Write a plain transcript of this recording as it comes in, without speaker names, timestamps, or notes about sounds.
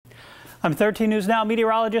I'm 13 News Now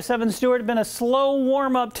meteorologist Stewart. Been a slow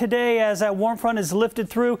warm up today as that warm front is lifted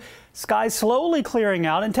through. Skies slowly clearing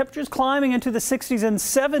out and temperatures climbing into the 60s and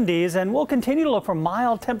 70s, and we'll continue to look for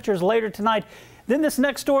mild temperatures later tonight. Then this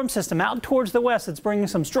next storm system out towards the west, it's bringing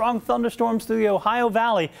some strong thunderstorms through the Ohio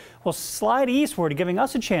Valley, will slide eastward, giving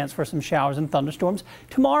us a chance for some showers and thunderstorms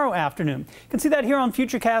tomorrow afternoon. You can see that here on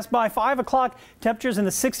Futurecast by 5 o'clock. Temperatures in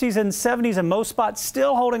the 60s and 70s in most spots,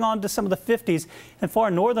 still holding on to some of the 50s in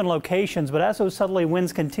far northern locations. But as those southerly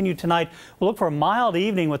winds continue tonight, we'll look for a mild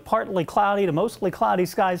evening with partly cloudy to mostly cloudy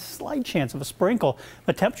skies, slight chance of a sprinkle.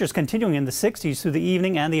 But temperatures continuing in the 60s through the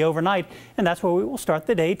evening and the overnight, and that's where we will start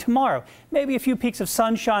the day tomorrow. Maybe a few peaks of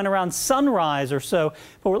sunshine around sunrise or so,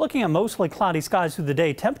 but we're looking at mostly cloudy skies through the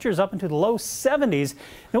day. Temperatures up into the low 70s.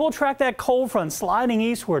 Then we'll track that cold front sliding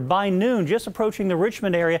eastward by noon, just approaching the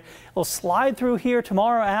Richmond area. It'll slide through here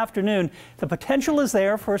tomorrow afternoon. The potential is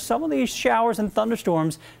there for some of these showers and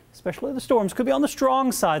thunderstorms. Especially the storms could be on the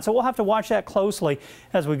strong side, so we'll have to watch that closely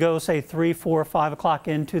as we go, say, 3, 4, 5 o'clock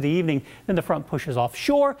into the evening. Then the front pushes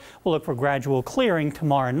offshore. We'll look for gradual clearing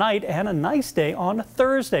tomorrow night and a nice day on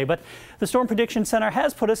Thursday. But the Storm Prediction Center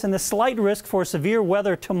has put us in the slight risk for severe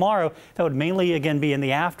weather tomorrow. That would mainly, again, be in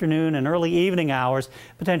the afternoon and early evening hours.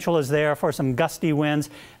 Potential is there for some gusty winds,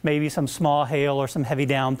 maybe some small hail or some heavy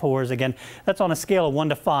downpours. Again, that's on a scale of 1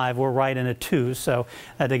 to 5. We're right in a 2. So,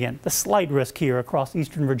 again, the slight risk here across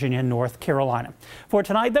eastern Virginia and North Carolina. For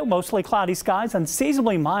tonight, though, mostly cloudy skies,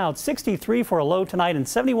 unseasonably mild, 63 for a low tonight and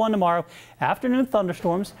 71 tomorrow. Afternoon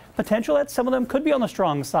thunderstorms, potential that some of them could be on the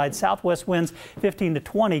strong side. Southwest winds 15 to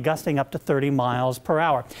 20, gusting up to 30 miles per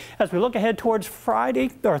hour. As we look ahead towards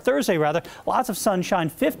Thursday, lots of sunshine,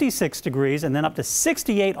 56 degrees, and then up to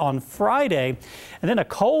 68 on Friday. And then a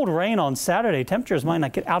cold rain on Saturday. Temperatures might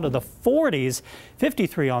not get out of the 40s,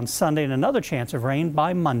 53 on Sunday, and another chance of rain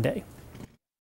by Monday.